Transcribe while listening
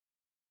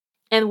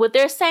And what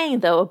they're saying,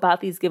 though,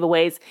 about these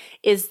giveaways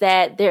is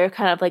that they're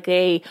kind of like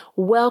a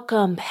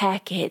welcome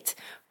packet.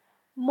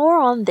 More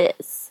on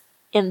this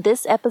in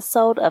this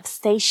episode of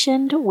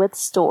Stationed with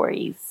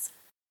Stories.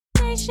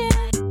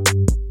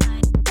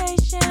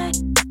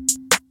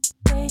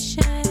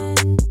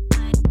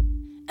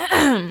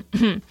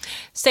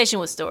 Station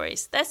with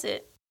Stories. That's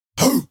it.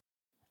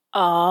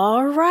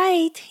 All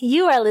right.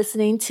 You are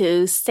listening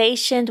to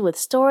Stationed with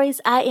Stories.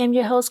 I am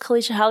your host,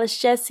 Kelicia Hollis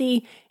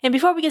Jessie. And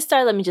before we get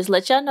started, let me just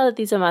let y'all know that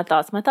these are my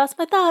thoughts,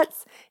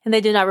 and they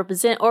do not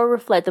represent or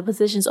reflect the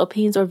positions,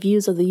 opinions, or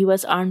views of the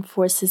U.S. Armed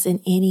Forces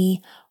in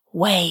any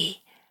way.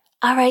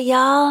 All right,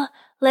 y'all.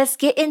 Let's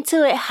get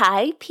into it.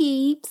 Hi,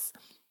 peeps.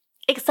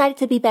 Excited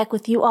to be back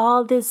with you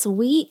all this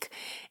week.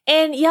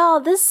 And y'all,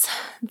 this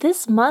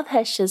month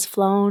has just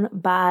flown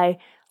by.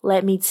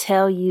 Let me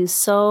tell you,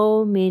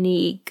 so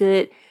many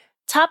good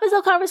topics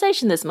of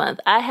conversation this month.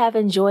 I have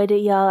enjoyed it,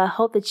 y'all. I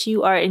hope that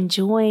you are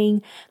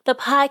enjoying the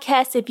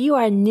podcast. If you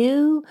are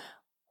new,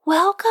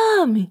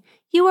 welcome.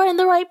 You are in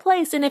the right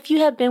place. And if you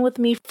have been with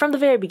me from the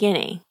very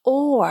beginning,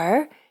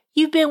 or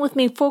you've been with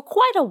me for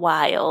quite a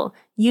while,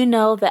 you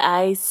know that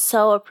I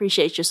so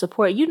appreciate your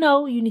support. You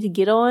know you need to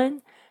get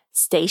on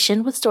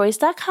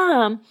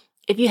stationwithstories.com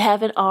if you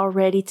haven't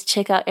already, to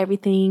check out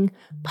everything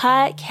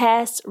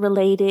podcast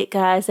related,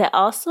 guys. That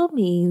also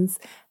means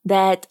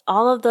that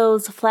all of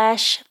those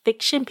flash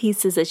fiction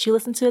pieces that you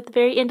listen to at the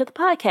very end of the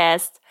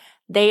podcast,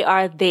 they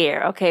are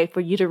there, okay, for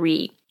you to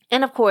read.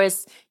 And of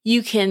course,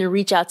 you can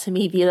reach out to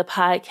me via the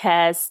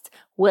podcast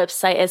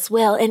website as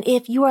well. And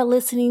if you are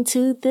listening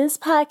to this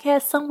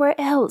podcast somewhere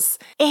else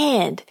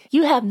and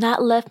you have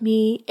not left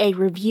me a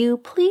review,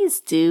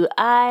 please do.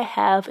 I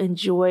have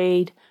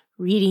enjoyed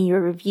reading your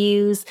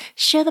reviews.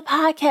 Share the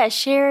podcast.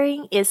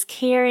 Sharing is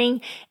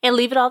caring, and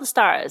leave it all the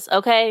stars,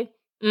 okay?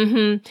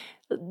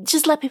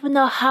 Just let people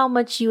know how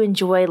much you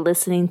enjoy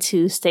listening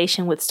to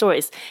Station with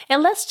Stories.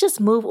 And let's just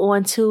move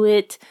on to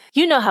it.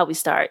 You know how we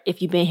start.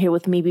 If you've been here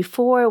with me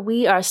before,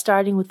 we are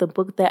starting with the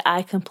book that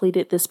I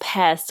completed this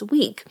past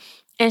week.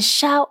 And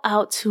shout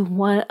out to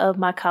one of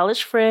my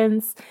college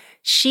friends.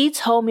 She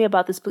told me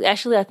about this book.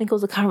 Actually, I think it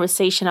was a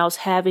conversation I was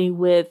having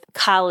with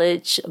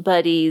college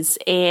buddies,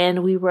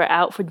 and we were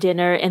out for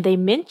dinner and they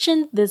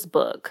mentioned this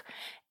book,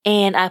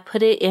 and I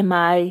put it in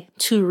my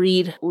to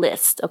read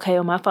list, okay,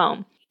 on my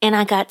phone. And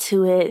I got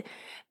to it.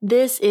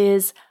 This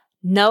is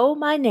Know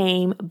My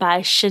Name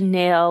by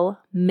Chanel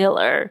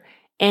Miller,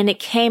 and it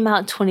came out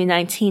in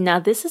 2019. Now,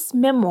 this is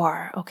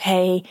memoir,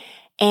 okay?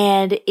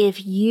 And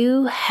if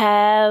you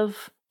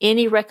have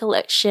any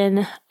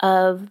recollection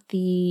of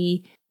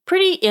the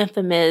pretty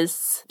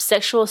infamous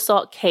sexual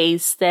assault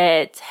case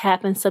that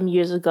happened some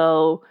years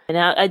ago, and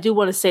I do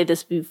want to say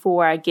this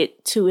before I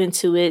get too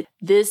into it.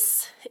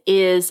 This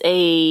is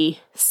a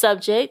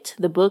subject.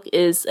 The book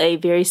is a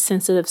very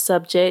sensitive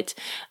subject.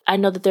 I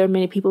know that there are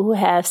many people who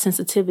have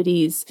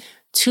sensitivities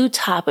to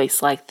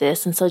topics like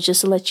this. And so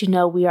just to let you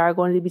know, we are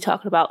going to be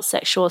talking about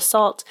sexual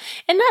assault,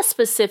 and not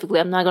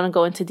specifically, I'm not going to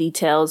go into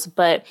details,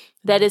 but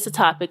that is a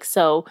topic.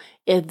 So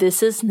if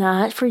this is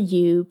not for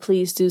you,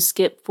 please do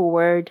skip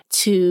forward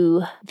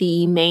to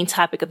the main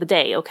topic of the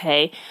day.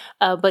 Okay.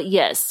 But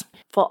yes,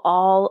 for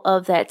all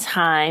of that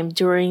time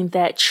during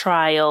that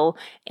trial,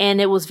 and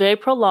it was very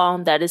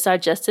prolonged. That is our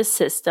justice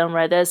system,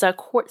 right? That is our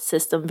court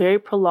system, very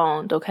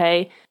prolonged.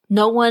 Okay.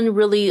 No one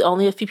really,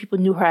 only a few people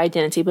knew her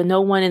identity, but no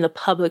one in the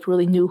public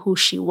really knew who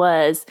she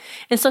was.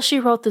 And so she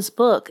wrote this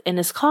book, and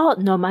it's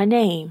called Know My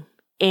Name.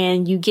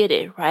 And you get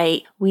it,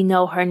 right? We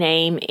know her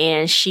name,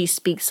 and she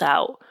speaks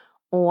out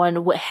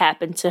on what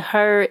happened to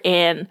her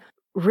and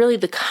really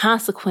the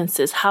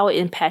consequences, how it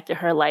impacted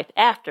her life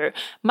after.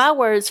 My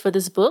words for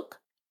this book: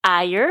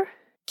 ire,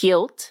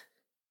 guilt,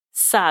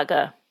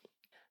 saga.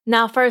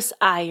 Now, first,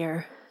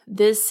 ire.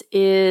 This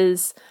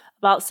is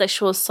about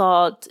sexual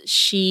assault.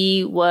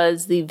 She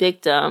was the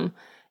victim.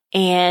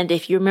 And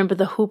if you remember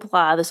the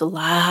hoopla, there's a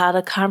lot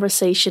of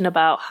conversation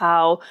about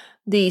how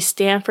the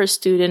Stanford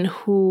student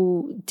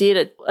who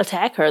did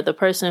attack her, the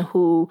person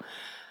who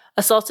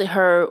assaulted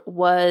her,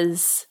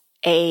 was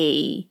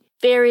a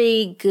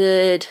very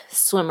good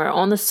swimmer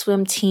on the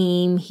swim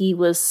team. He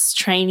was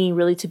training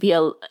really to be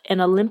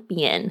an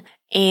Olympian.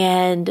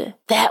 And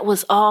that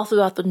was all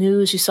throughout the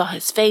news. You saw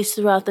his face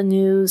throughout the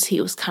news.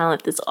 He was kind of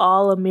like this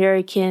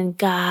all-American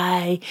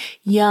guy,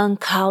 young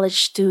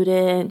college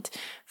student,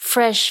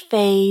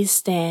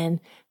 fresh-faced and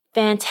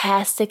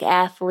fantastic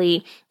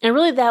athlete. And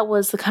really that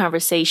was the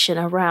conversation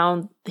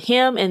around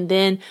him. And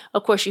then,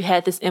 of course, you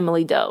had this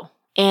Emily Doe.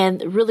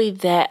 And really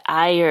that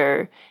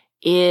ire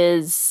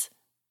is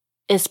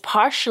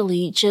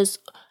partially just,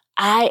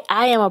 I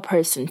am a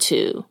person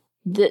too.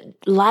 The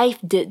life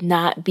did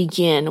not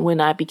begin when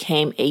I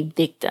became a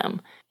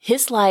victim.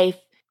 His life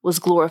was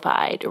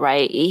glorified,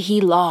 right? He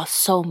lost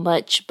so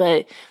much,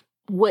 but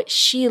what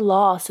she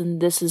lost, and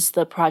this is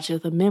the project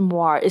of the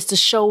memoir, is to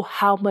show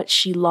how much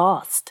she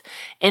lost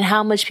and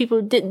how much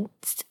people didn't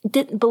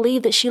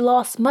believe that she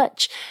lost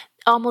much.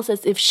 almost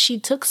as if she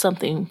took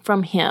something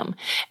from him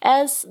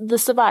as the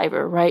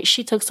survivor, right?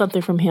 She took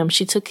something from him.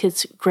 She took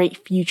his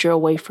great future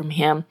away from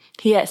him.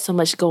 He had so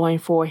much going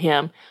for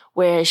him,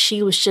 whereas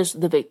she was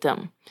just the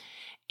victim.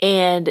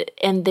 And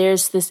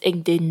there's this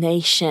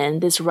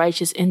indignation, this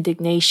righteous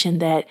indignation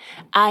that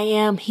I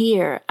am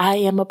here. I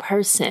am a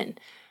person.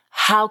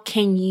 How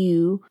can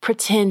you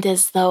pretend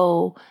as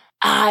though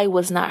I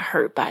was not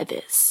hurt by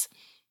this?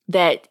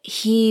 That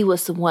he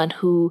was the one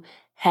who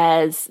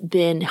has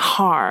been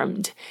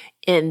harmed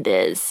in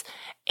this.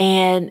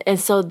 And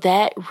so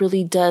that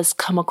really does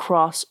come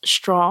across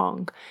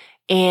strong.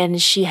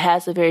 And she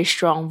has a very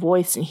strong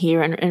voice in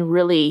here. And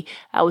really,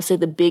 I would say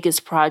the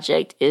biggest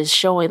project is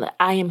showing that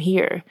I am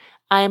here.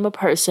 I am a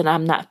person.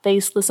 I'm not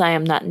faceless. I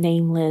am not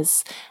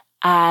nameless.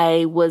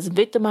 I was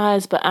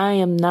victimized, but I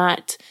am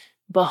not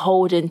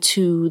beholden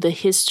to the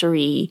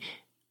history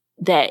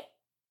that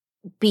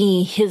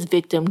being his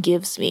victim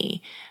gives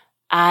me.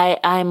 I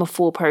am a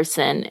full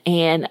person,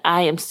 and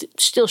I am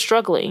still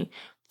struggling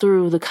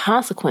through the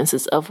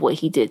consequences of what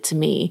he did to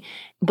me,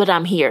 but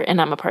I'm here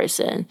and I'm a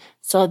person.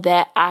 So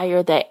that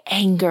ire, that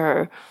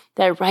anger,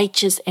 that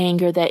righteous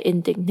anger, that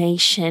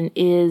indignation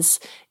is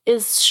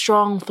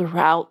strong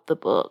throughout the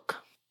book.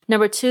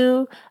 Number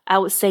 2, I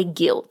would say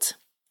guilt.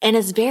 And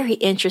it's very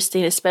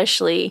interesting,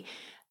 especially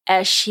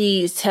as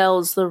she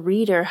tells the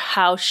reader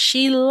how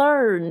she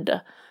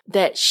learned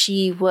that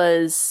she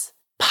was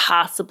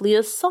possibly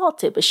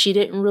assaulted, but she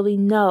didn't really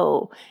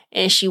know.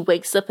 And she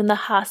wakes up in the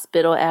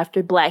hospital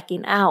after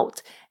blacking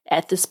out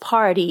at this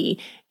party,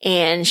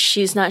 and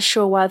she's not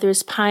sure why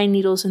there's pine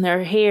needles in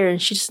her hair,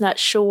 and she's not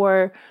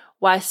sure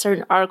why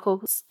certain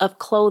articles of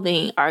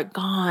clothing are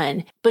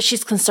gone. But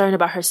she's concerned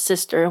about her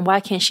sister, and why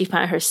can't she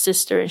find her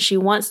sister? And she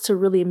wants to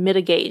really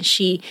mitigate.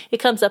 And it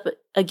comes up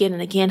again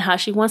and again how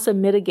she wants to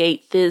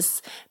mitigate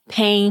this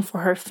pain for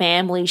her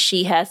family.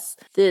 She has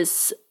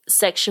this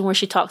section where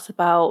she talks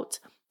about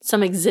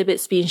some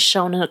exhibits being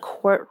shown in a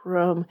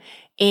courtroom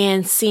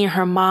and seeing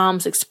her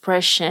mom's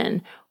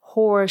expression,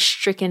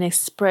 horror-stricken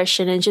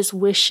expression, and just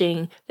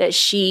wishing that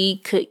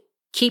she could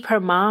keep her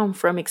mom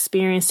from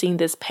experiencing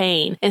this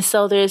pain. And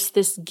so there's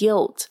this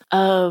guilt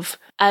of,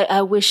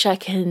 I wish I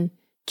can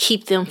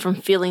keep them from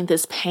feeling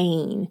this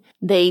pain.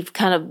 They've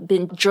kind of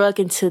been drug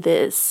into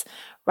this,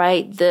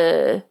 right?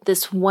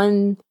 This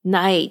one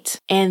night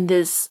and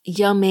this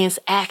young man's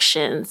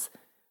actions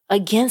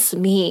against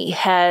me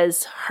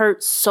has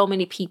hurt so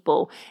many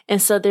people.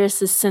 And so there's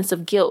this sense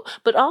of guilt,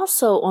 but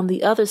also on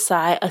the other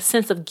side, a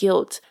sense of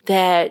guilt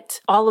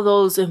that all of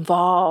those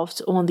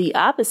involved on the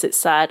opposite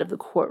side of the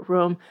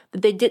courtroom,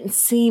 that they didn't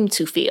seem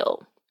to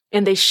feel,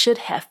 and they should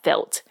have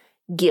felt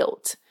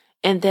guilt.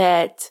 And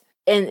that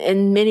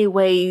in many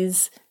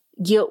ways,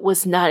 guilt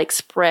was not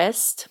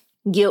expressed.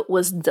 Guilt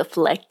was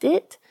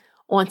deflected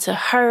onto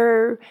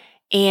her,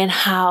 and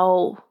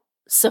how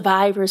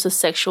survivors of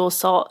sexual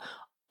assault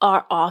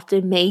are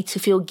often made to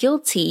feel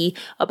guilty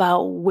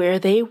about where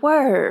they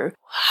were,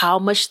 how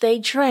much they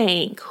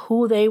drank,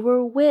 who they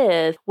were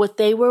with, what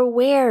they were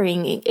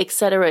wearing,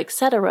 etc.,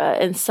 etc.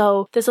 And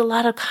so there's a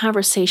lot of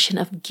conversation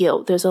of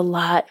guilt. There's a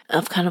lot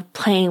of kind of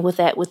playing with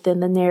that within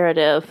the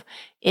narrative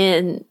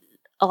in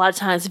a lot of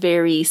times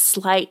very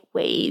slight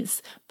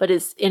ways, but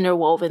it's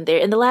interwoven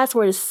there. And the last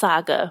word is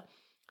saga.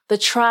 The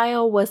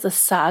trial was a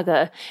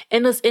saga.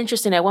 And it's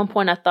interesting. At one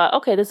point I thought,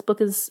 okay, this book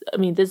is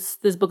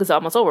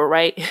almost over,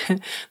 right?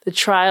 The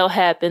trial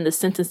happened, the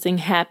sentencing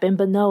happened,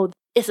 but no,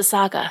 it's a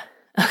saga.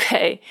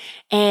 Okay.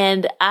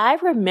 And I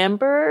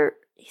remember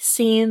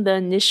seeing the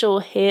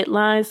initial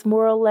headlines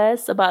more or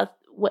less about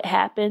what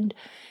happened,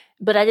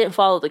 but I didn't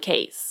follow the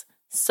case.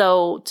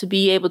 So to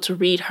be able to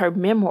read her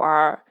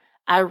memoir,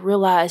 I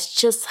realized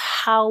just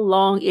how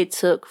long it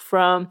took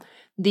from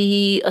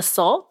the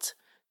assault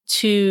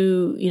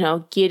to,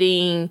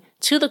 getting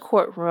to the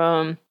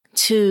courtroom,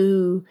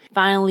 to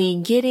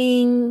finally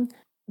getting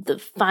the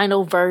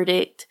final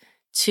verdict,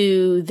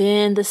 to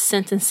then the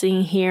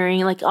sentencing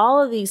hearing. Like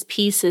all of these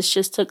pieces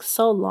just took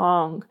so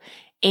long.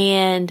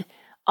 And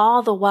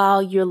all the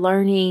while you're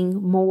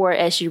learning more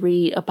as you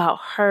read about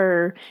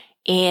her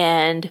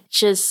and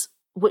just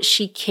what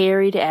she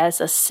carried as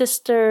a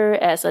sister,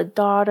 as a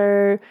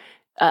daughter.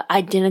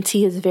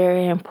 Identity is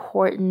very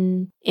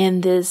important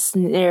in this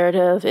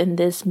narrative, in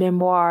this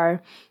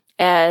memoir.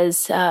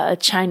 As a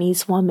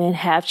Chinese woman,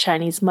 half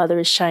Chinese, mother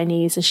is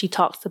Chinese, and she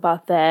talks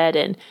about that,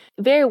 and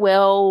very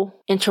well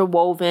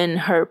interwoven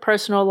her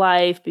personal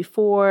life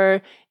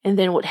before and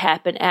then what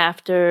happened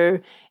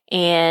after,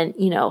 and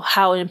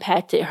how it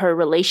impacted her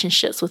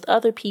relationships with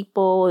other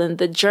people and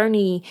the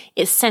journey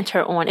it sent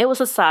her on. It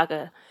was a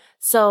saga.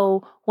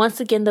 So once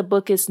again, the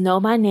book is Know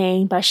My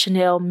Name by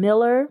Chanel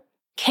Miller.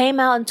 Came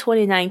out in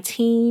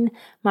 2019.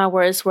 My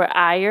words were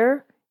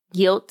ire,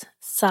 guilt,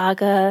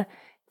 saga.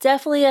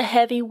 Definitely a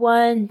heavy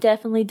one.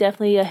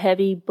 Definitely a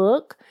heavy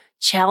book.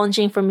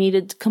 Challenging for me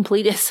to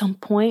complete at some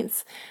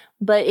points.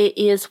 But it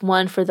is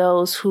one for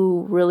those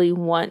who really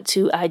want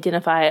to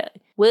identify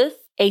with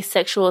a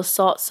sexual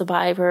assault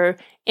survivor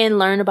and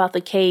learn about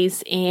the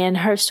case and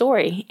her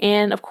story.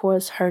 And of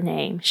course, her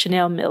name,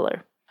 Chanel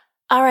Miller.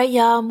 All right,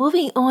 y'all,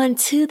 moving on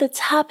to the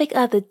topic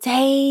of the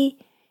day.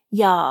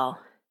 Y'all,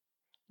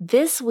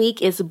 this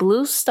week is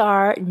Blue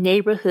Star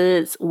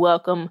Neighborhoods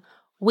Welcome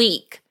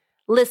Week.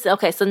 Listen,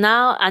 okay, so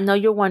now I know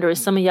you're wondering,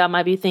 some of y'all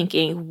might be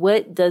thinking,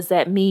 what does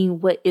that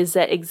mean? What is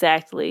that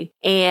exactly?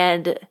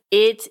 And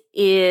it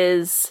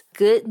is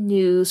good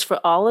news for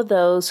all of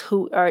those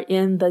who are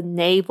in the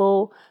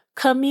naval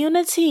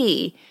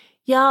community.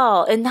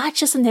 Y'all, and not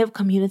just the naval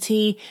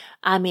community,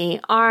 I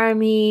mean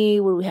Army,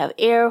 where we have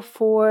Air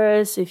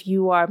Force, if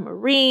you are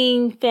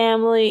Marine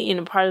family,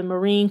 part of the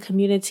Marine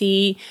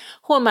community.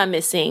 Who am I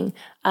missing?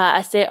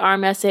 I said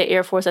Army, I said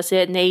Air Force, I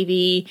said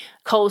Navy,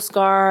 Coast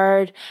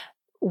Guard.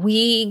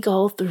 We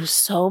go through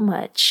so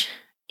much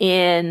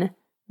in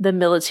the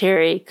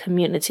military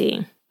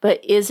community,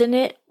 but isn't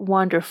it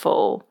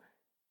wonderful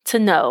to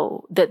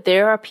know that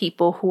there are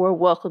people who are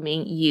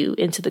welcoming you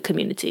into the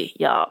community,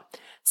 y'all?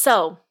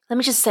 So let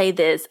me just say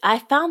this. I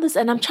found this,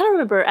 and I'm trying to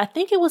remember, I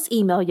think it was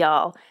email,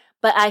 y'all,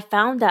 but I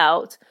found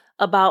out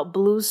about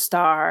Blue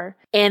Star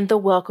and the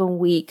Welcome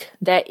Week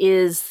that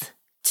is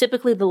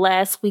typically the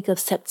last week of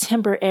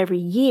September every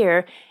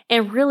year.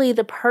 And really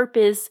the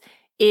purpose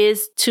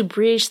is to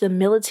bridge the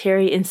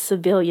military and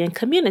civilian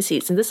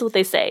communities. And this is what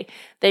they say.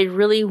 They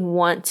really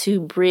want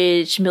to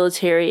bridge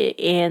military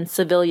and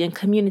civilian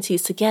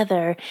communities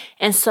together.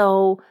 And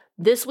so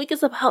this week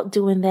is about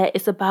doing that.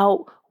 It's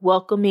about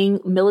welcoming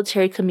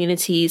military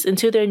communities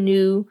into their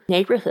new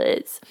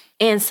neighborhoods.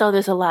 And so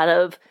there's a lot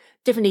of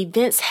different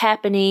events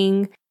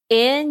happening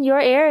in your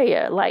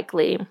area,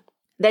 likely,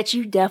 that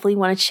you definitely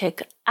want to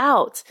check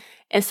out.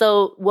 And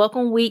so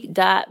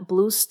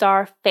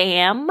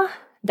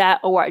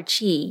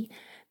welcomeweek.bluestarfam.org,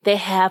 they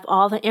have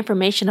all the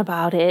information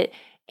about it.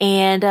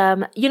 And,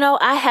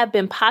 I have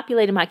been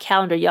populating my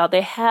calendar, y'all.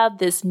 They have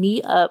this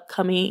meetup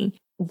coming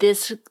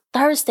this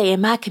Thursday in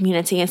my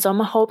community. And so I'm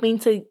hoping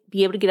to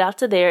be able to get out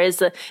to there.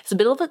 It's a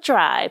bit of a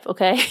drive,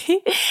 okay?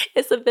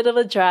 It's a bit of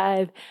a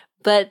drive,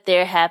 but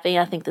they're having,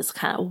 I think, this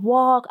kind of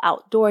walk,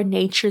 outdoor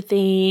nature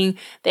thing.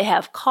 They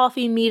have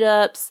coffee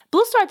meetups.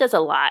 Blue Star does a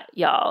lot,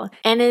 y'all.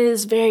 And it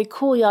is very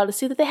cool, y'all, to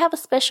see that they have a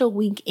special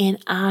week in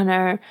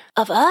honor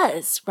of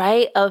us,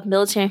 right? Of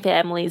military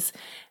families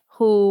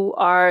who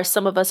are,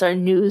 some of us are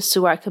new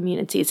to our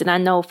communities. And I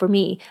know for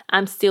me,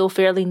 I'm still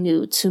fairly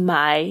new to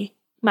my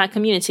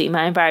community,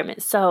 my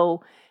environment.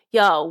 So,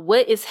 y'all,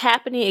 what is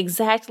happening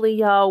exactly,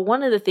 y'all?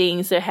 One of the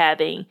things they're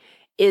having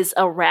is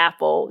a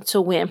raffle to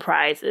win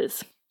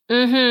prizes.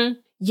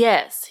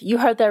 Yes, you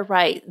heard that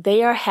right.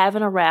 They are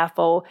having a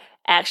raffle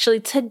actually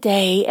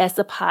today as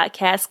the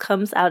podcast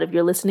comes out. If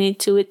you're listening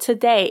to it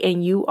today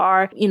and you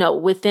are,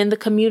 within the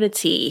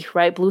community,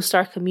 right? Blue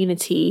Star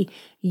community,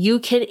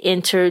 you can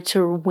enter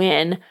to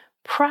win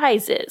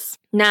prizes.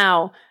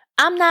 Now,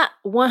 I'm not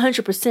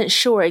 100%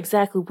 sure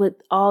exactly what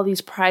all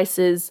these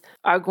prices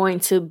are going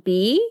to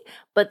be,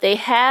 but they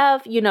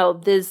have,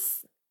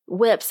 this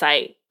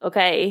website,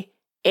 okay?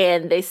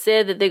 And they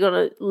said that they're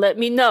going to let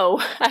me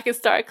know. I can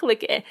start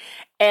clicking.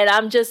 And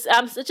I'm just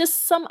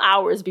some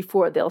hours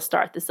before they'll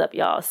start this up,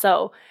 y'all.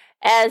 So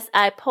as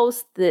I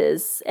post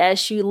this,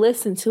 as you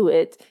listen to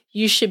it,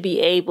 you should be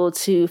able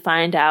to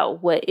find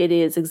out what it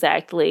is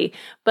exactly.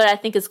 But I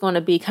think it's going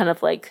to be kind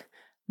of like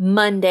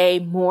Monday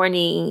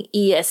morning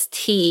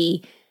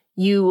EST,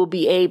 you will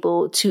be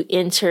able to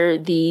enter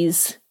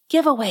these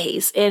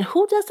giveaways. And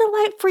who doesn't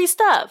like free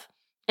stuff?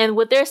 And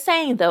what they're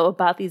saying, though,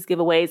 about these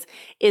giveaways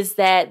is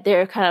that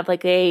they're kind of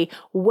like a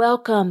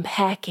welcome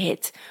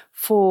packet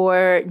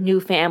for new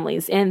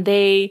families. And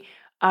they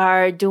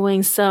are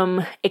doing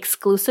some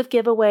exclusive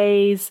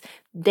giveaways,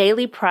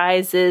 daily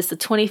prizes, the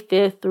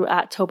 25th through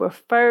October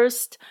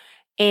 1st.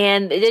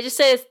 And they just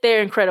say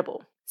they're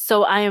incredible.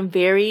 So I am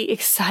very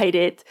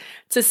excited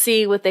to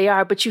see what they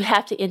are, but you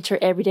have to enter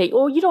every day.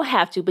 Or you don't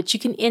have to, but you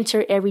can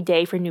enter every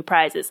day for new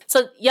prizes.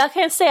 So y'all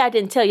can't say I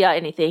didn't tell y'all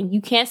anything. You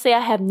can't say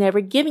I have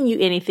never given you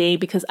anything,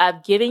 because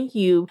I've given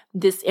you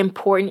this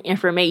important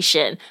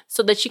information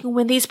so that you can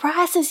win these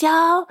prizes,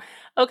 y'all.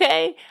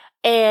 Okay?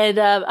 And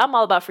I'm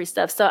all about free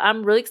stuff. So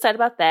I'm really excited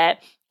about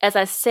that. As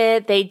I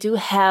said, they do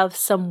have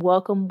some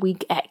Welcome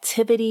Week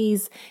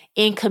activities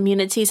in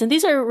communities. And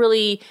these are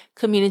really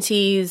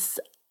communities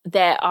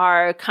that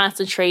are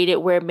concentrated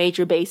where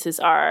major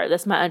bases are.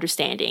 That's my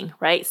understanding,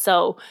 right?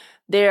 So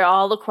they're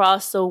all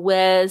across the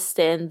West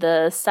and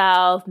the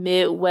South,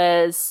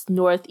 Midwest,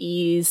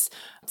 Northeast,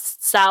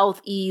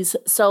 Southeast.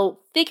 So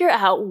figure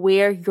out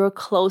where your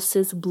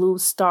closest Blue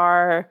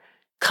Star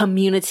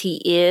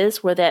community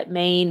is, where that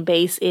main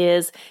base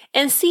is,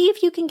 and see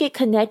if you can get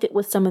connected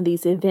with some of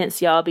these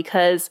events, y'all,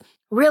 because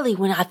really,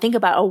 when I think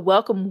about a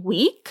Welcome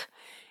Week,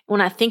 when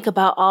I think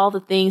about all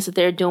the things that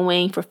they're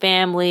doing for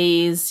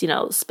families,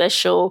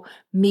 special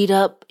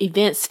meetup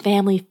events,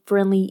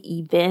 family-friendly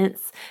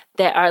events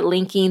that are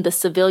linking the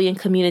civilian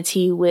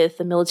community with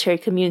the military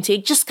community,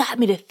 it just got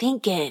me to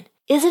thinking,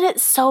 isn't it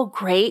so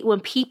great when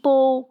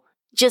people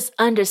just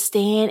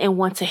understand and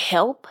want to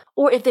help?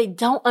 Or if they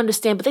don't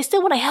understand, but they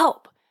still want to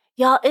help.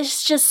 Y'all, it's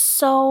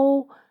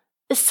so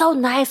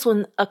nice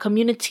when a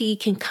community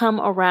can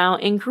come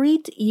around and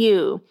greet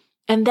you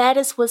And that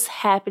is what's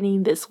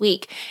happening this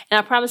week. And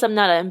I promise I'm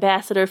not an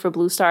ambassador for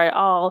Blue Star at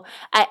all.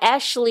 I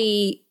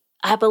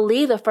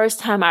believe the first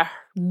time I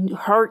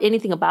heard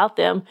anything about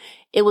them,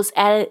 it was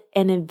at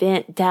an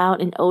event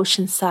down in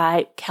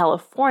Oceanside,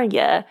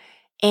 California.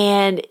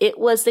 And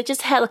they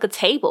just had like a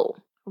table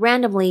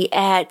randomly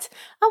I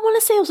want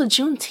to say it was a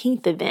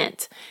Juneteenth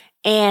event.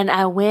 And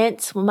I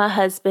went with my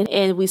husband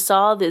and we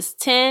saw this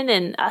tin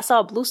and I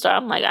saw Blue Star.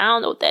 I'm like, I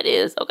don't know what that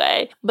is.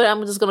 Okay. But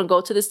I'm just going to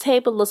go to this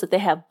table. Looks like they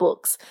have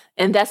books.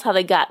 And that's how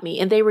they got me.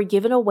 And they were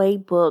giving away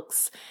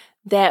books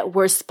that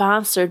were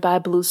sponsored by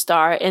Blue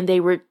Star, and they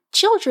were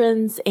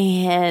children's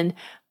and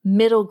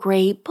middle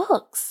grade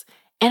books.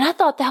 And I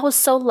thought that was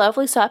so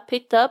lovely. So I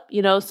picked up,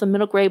 some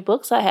middle grade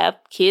books. I have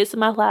kids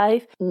in my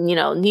life,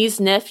 niece,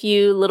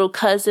 nephew, little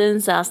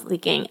cousins. I was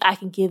thinking I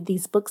can give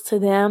these books to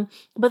them.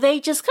 But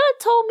they just kind of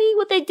told me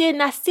what they did,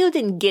 and I still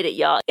didn't get it,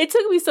 y'all. It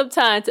took me some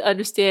time to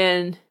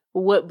understand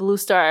what Blue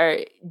Star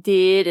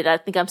did, and I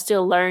think I'm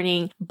still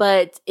learning,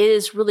 but it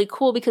is really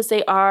cool because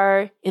they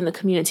are in the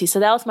community. So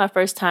that was my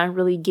first time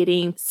really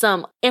getting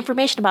some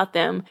information about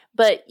them.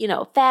 But,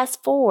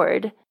 fast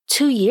forward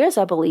 2 years,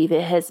 I believe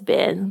it has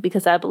been,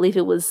 because I believe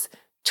it was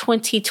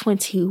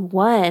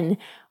 2021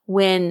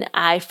 when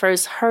I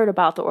first heard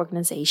about the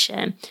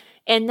organization.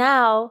 And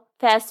now,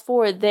 fast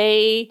forward,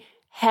 they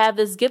have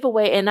this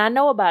giveaway and I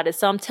know about it.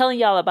 So I'm telling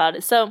y'all about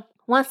it. So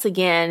once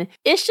again,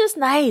 it's just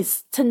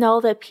nice to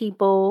know that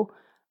people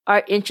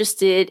are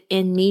interested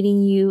in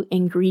meeting you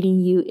and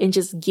greeting you and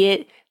just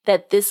get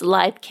that this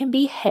life can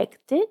be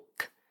hectic.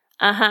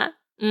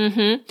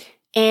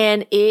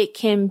 And it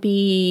can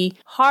be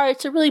hard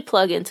to really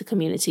plug into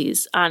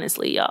communities,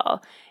 honestly,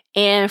 y'all.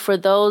 And for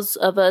those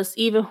of us,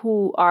 even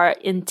who are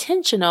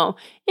intentional,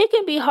 it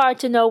can be hard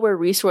to know where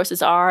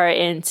resources are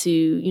and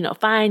to,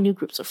 find new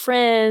groups of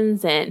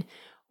friends and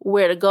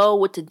where to go,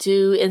 what to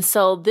do. And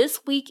so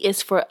this week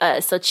is for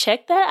us. So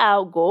check that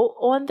out. Go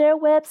on their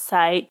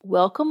website,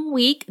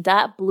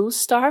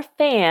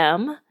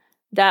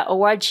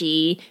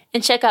 welcomeweek.bluestarfam.org,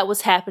 and check out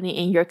what's happening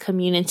in your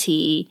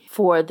community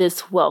for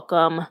this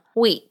welcome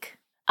week.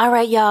 All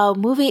right, y'all,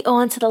 moving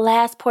on to the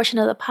last portion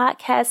of the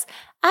podcast,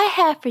 I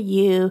have for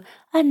you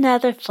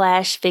another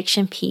flash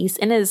fiction piece,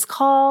 and it is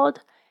called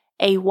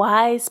A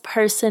Wise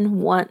Person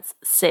Once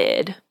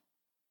Said.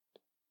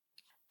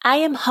 I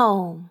am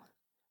home.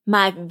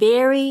 My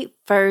very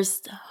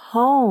first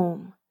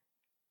home.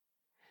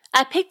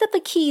 I picked up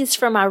the keys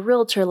from my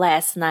realtor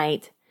last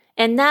night,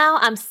 and now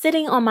I'm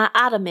sitting on my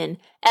ottoman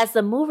as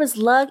the movers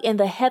lug in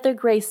the heather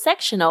gray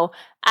sectional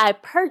I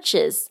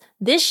purchased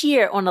this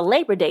year on a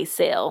Labor Day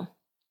sale.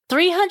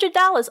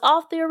 $300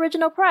 off the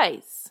original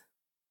price.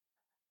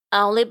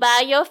 Only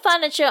buy your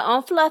furniture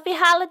on fluffy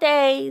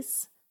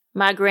holidays,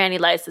 my granny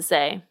likes to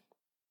say.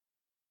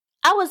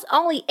 I was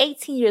only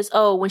 18 years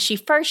old when she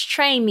first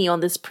trained me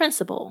on this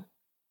principle.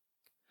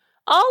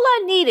 All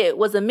I needed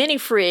was a mini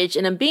fridge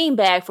and a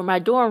beanbag for my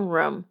dorm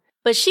room,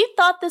 but she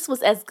thought this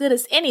was as good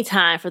as any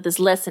time for this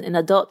lesson in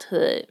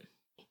adulthood.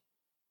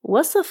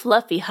 What's a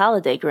fluffy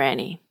holiday,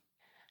 Granny?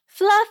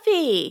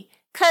 Fluffy,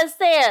 'cause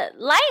they're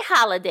light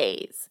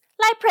holidays,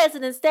 like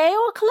President's Day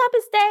or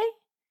Columbus Day.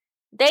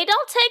 They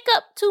don't take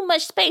up too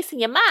much space in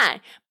your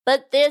mind,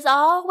 but there's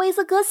always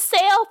a good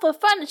sale for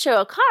furniture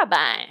or car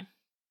buying.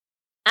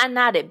 I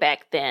nodded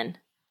back then.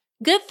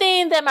 Good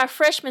thing that my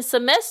freshman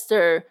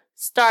semester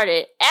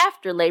started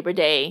after Labor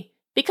Day,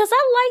 because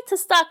I like to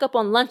stock up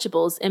on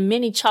Lunchables and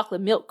mini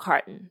chocolate milk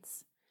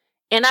cartons.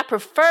 And I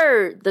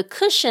preferred the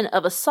cushion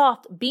of a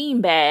soft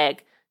beanbag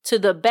to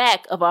the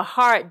back of a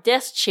hard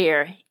desk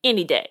chair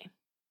any day.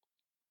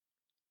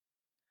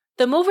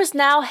 The movers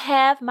now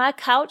have my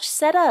couch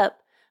set up,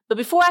 but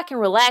before I can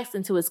relax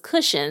into its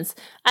cushions,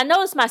 I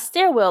notice my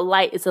stairwell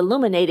light is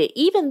illuminated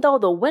even though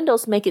the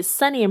windows make it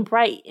sunny and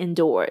bright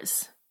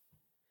indoors.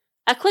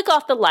 I click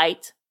off the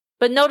light,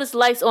 but notice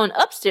lights on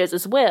upstairs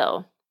as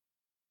well.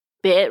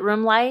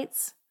 Bedroom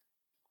lights,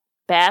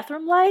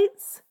 bathroom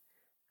lights,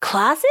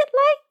 closet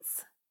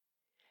lights.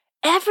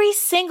 Every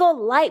single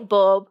light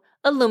bulb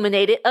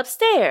illuminated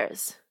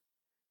upstairs.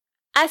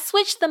 I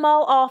switched them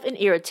all off in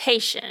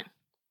irritation.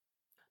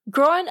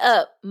 Growing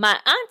up, my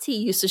auntie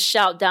used to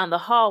shout down the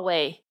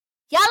hallway,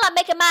 "Y'all are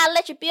making my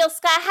electric bill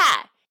sky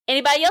high.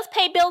 Anybody else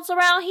pay bills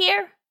around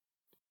here?"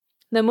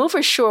 The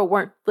movers sure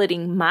weren't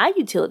footing my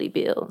utility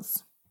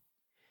bills.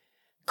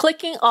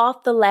 Clicking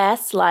off the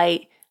last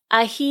light,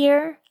 I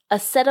hear a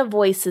set of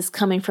voices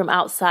coming from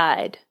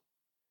outside.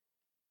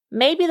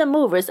 Maybe the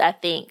movers, I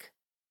think,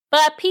 but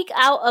I peek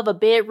out of a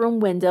bedroom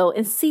window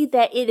and see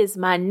that it is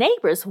my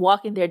neighbors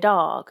walking their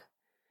dog.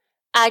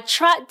 I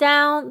trot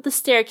down the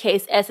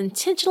staircase as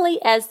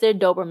intentionally as their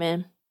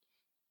Doberman.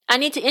 I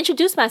need to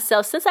introduce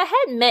myself since I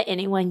hadn't met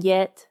anyone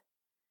yet.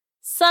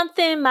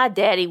 Something my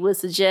daddy would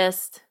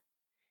suggest.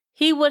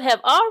 He would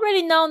have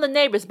already known the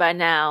neighbors by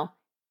now,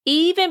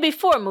 even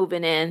before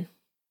moving in.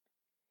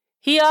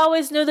 He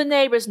always knew the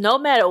neighbors no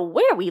matter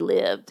where we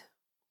lived.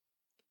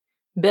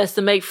 "Best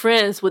to make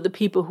friends with the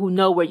people who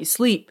know where you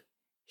sleep,"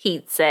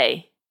 he'd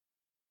say.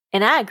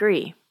 And I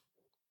agree.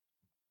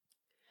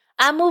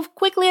 I move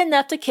quickly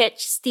enough to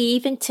catch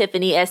Steve and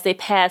Tiffany as they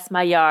pass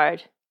my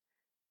yard.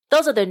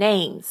 Those are their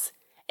names,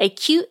 a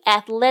cute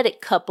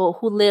athletic couple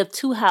who live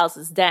 2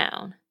 houses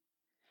down.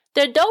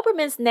 Their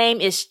Doberman's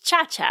name is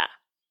Cha-Cha,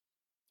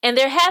 and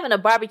they're having a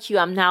barbecue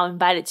I'm now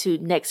invited to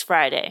next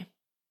Friday.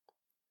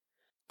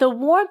 The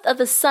warmth of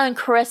the sun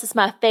caresses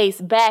my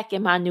face back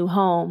in my new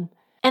home,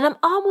 and I'm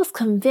almost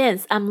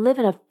convinced I'm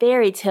living a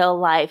fairy tale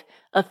life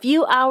a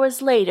few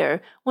hours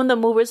later when the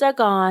movers are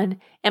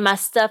gone and my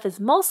stuff is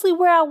mostly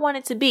where I want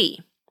it to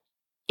be,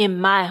 in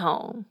my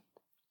home.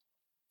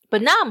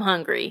 But now I'm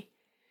hungry,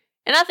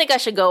 and I think I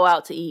should go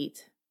out to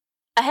eat.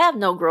 I have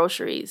no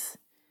groceries,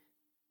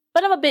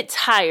 but I'm a bit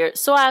tired,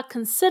 so I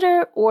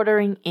consider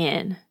ordering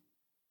in.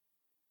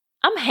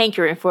 I'm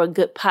hankering for a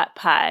good pot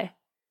pie,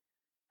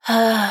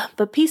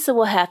 but pizza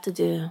will have to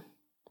do.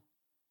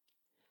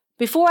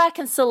 Before I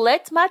can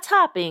select my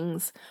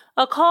toppings,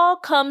 a call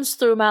comes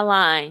through my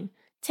line,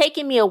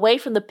 taking me away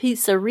from the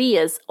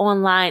pizzeria's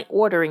online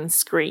ordering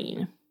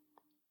screen.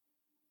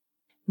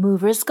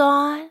 Movers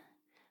gone?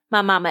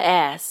 My mama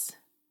asked.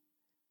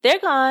 They're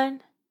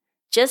gone.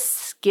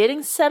 Just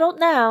getting settled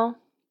now.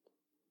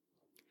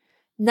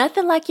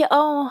 Nothing like your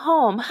own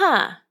home,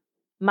 huh?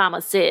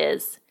 Mama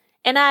says,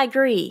 and I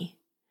agree.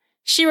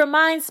 She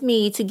reminds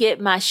me to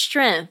get my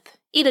strength,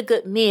 eat a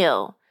good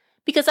meal,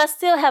 because I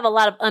still have a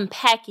lot of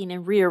unpacking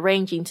and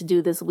rearranging to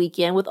do this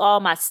weekend with all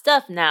my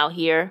stuff now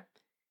here.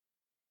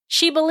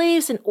 She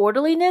believes in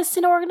orderliness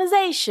and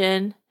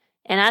organization,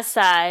 and I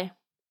sigh.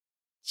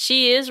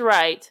 She is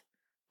right.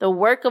 The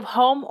work of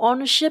home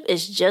ownership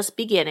is just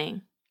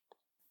beginning.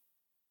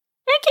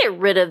 And get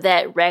rid of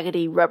that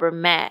raggedy rubber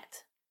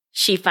mat,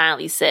 she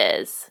finally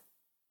says.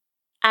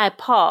 I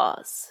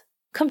pause,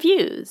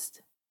 confused.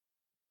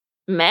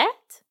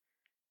 Mat?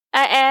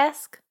 I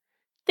ask,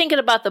 thinking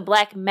about the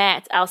black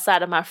mat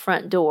outside of my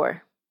front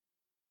door.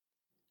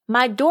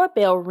 My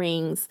doorbell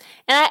rings,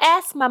 and I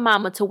ask my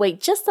mama to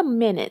wait just a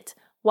minute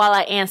while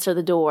I answer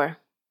the door.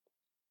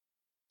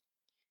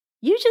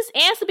 You just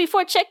answered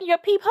before checking your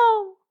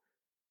peephole?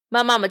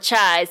 My mama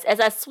chides as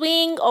I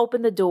swing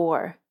open the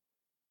door.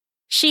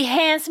 She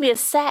hands me a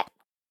sack.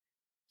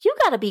 You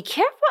gotta be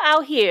careful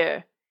out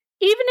here,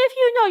 even if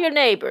you know your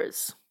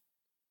neighbors.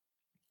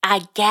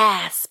 I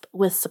gasp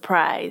with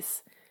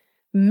surprise,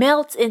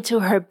 melt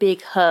into her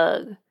big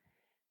hug,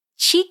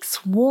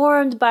 cheeks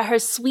warmed by her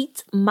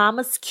sweet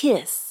mama's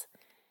kiss,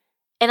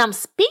 and I'm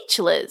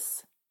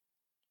speechless.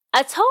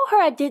 I told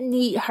her I didn't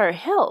need her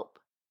help,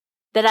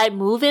 that I'd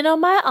move in on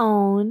my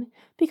own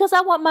because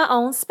I want my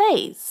own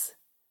space.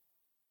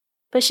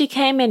 But she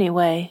came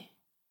anyway,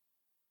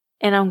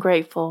 and I'm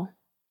grateful.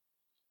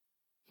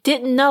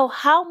 Didn't know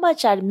how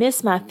much I'd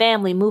miss my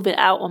family moving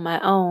out on my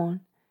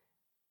own.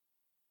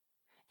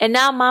 And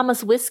now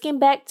Mama's whisking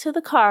back to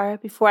the car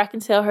before I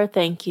can tell her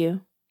thank you.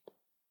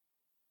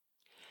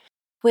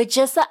 We're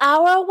just an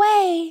hour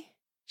away,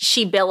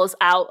 she bellows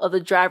out of the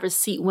driver's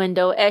seat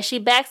window as she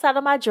backs out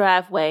of my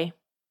driveway.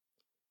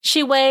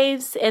 She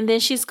waves and then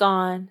she's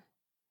gone.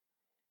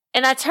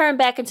 And I turn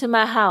back into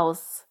my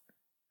house,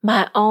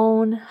 my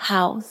own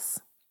house,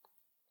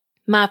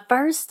 my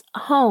first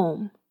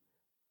home.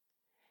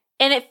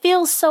 And it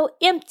feels so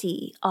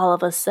empty all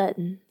of a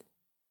sudden.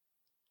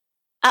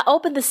 I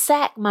open the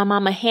sack my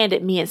mama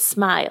handed me and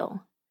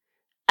smile.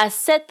 I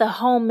set the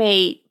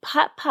homemade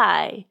pot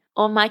pie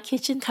on my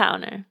kitchen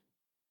counter.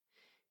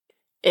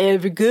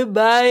 Every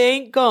goodbye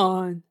ain't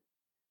gone,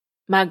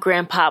 my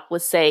grandpop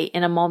would say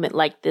in a moment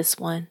like this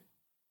one.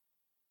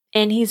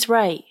 And he's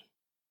right.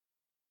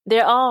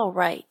 They're all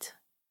right.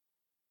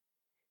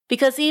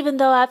 Because even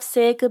though I've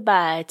said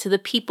goodbye to the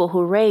people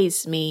who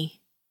raised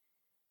me,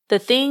 the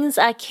things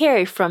I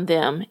carry from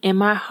them in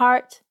my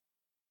heart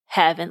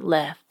haven't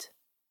left.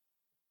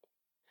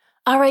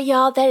 All right,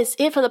 y'all, that is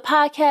it for the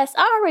podcast.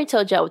 I already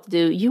told y'all what to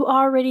do. You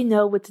already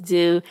know what to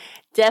do.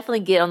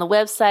 Definitely get on the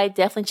website.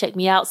 Definitely check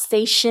me out,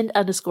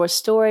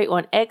 station_story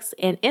on X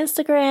and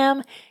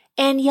Instagram.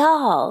 And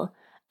y'all,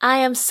 I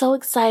am so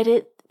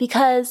excited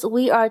because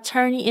we are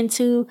turning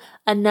into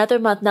another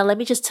month. Now, let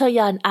me just tell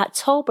y'all, in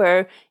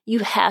October, you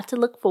have to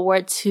look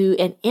forward to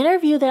an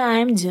interview that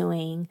I'm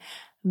doing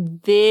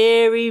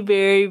very,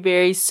 very,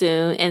 very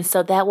soon. And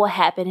so that will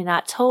happen in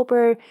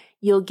October.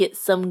 You'll get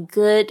some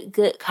good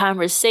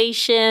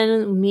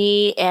conversation.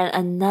 Me and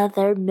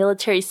another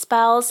military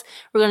spouse.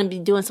 We're going to be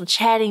doing some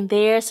chatting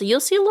there. So you'll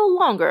see a little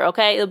longer,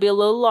 okay? It'll be a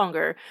little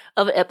longer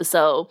of an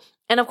episode.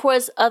 And of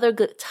course, other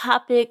good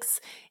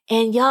topics.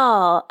 And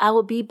y'all, I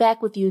will be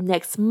back with you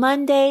next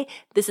Monday.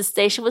 This is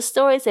Station with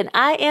Stories, and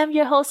I am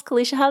your host,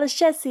 Kelicia Hollis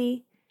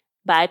Jessie.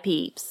 Bye,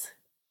 peeps.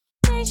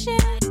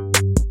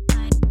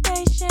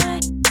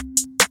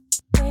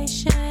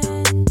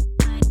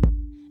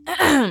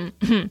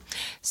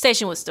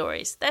 Station with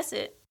Stories. That's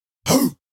it.